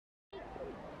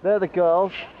They're the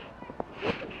girls.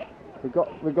 We've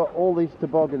got all these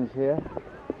toboggans here.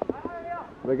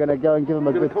 We're going to go and give them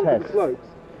a good test. The slopes.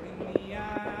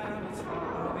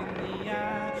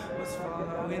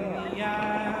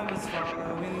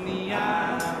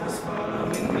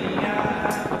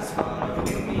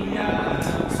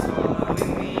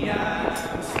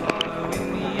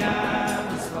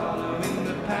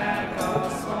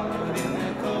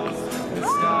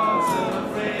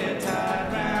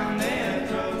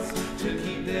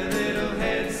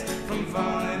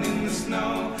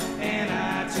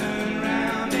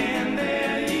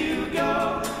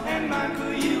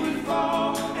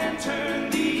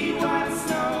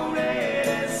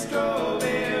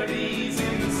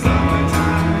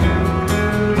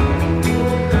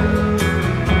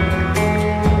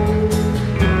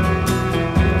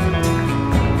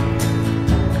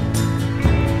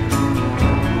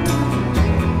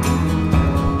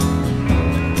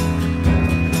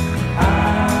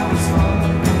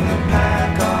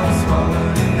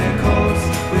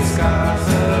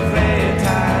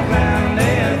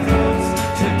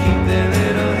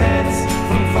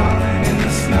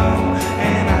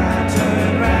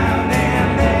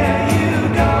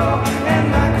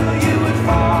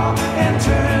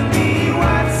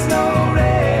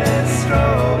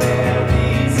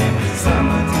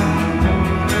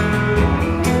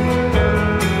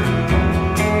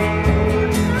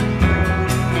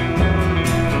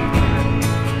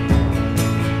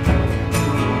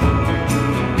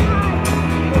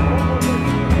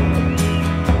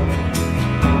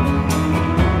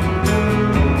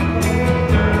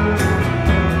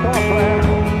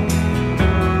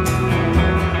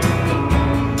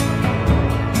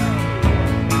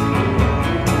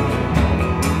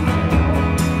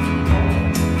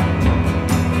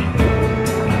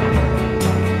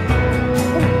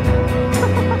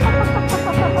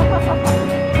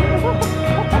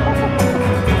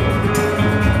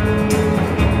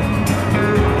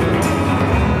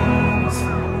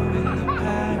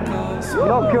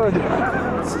 Not good.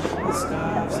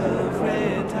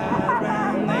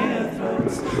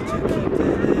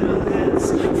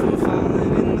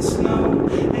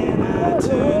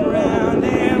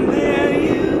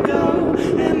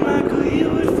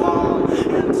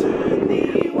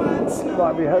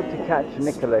 Right, we hope to catch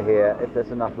Nicola here if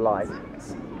there's enough light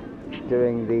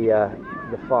doing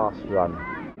the fast run.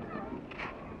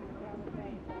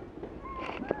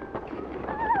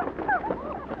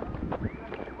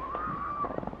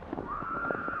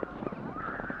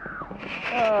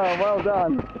 Oh, well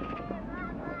done.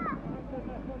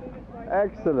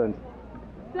 Excellent.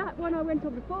 That one I went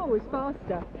on before was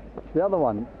faster. The other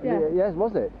one? Yeah. Yes,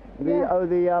 was it? Yeah. Oh,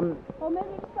 Or maybe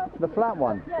it started the flat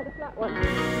one? Yeah, the flat one.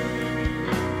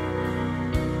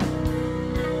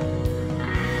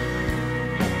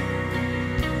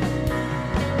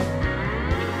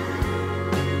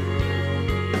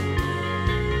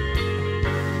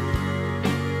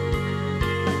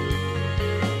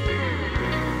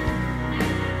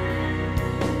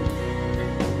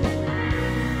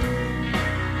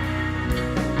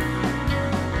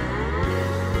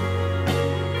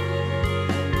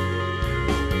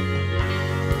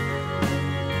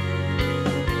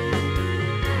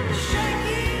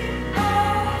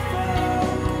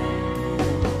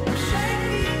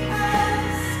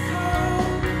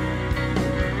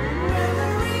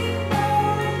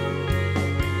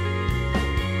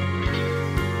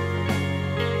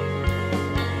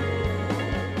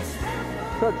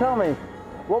 So tell me,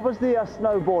 what was the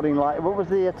snowboarding like? What was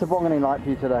the tobogganing like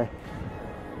for you today?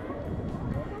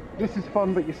 This is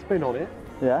fun, but you spin on it.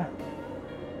 Yeah?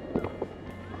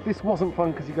 This wasn't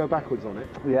fun because you go backwards on it.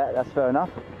 Yeah, that's fair enough.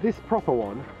 This proper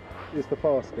one is the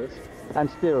fastest. And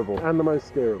steerable. And the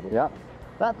most steerable. Yeah.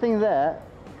 That thing there,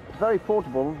 very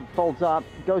portable, folds up,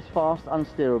 goes fast,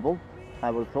 unsteerable, I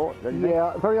would have thought.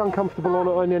 Yeah, very uncomfortable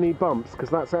on any bumps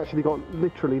because that's actually got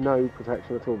literally no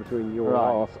protection at all between your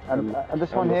arse and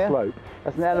this one here, slope.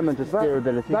 That's an element of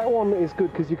steerability. That one is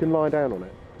good because you can lie down on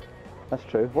it. That's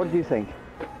true. What did you think?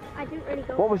 I didn't really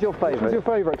go. What was your favourite? What was your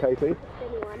favourite, Katie?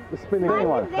 Spinning one. The spinning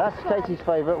one. That's Katie's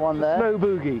favourite one there. Snow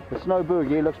boogie. The snow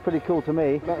boogie looks pretty cool to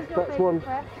me. That's one.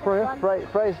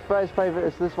 Freya's favourite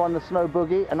is this one, the snow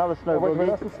boogie. Another snow boogie.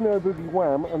 That's the snow boogie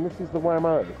wham, and this is the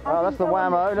whammo. Oh, that's the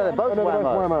whammo. No, they're both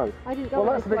whammo. I didn't go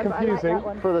well, that's a bit confusing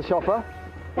for the shopper.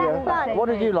 That's fun. What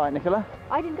did you like, Nicola?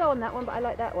 I didn't go on that one, but I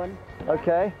like that one.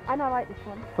 Okay. And I like this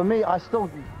one. For me, I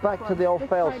still back to the old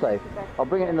fail-safe. I'll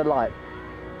bring it in the light.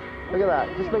 Look at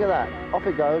that. Just look at that. Off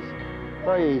it goes.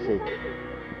 Very easy.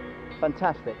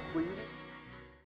 Fantastic.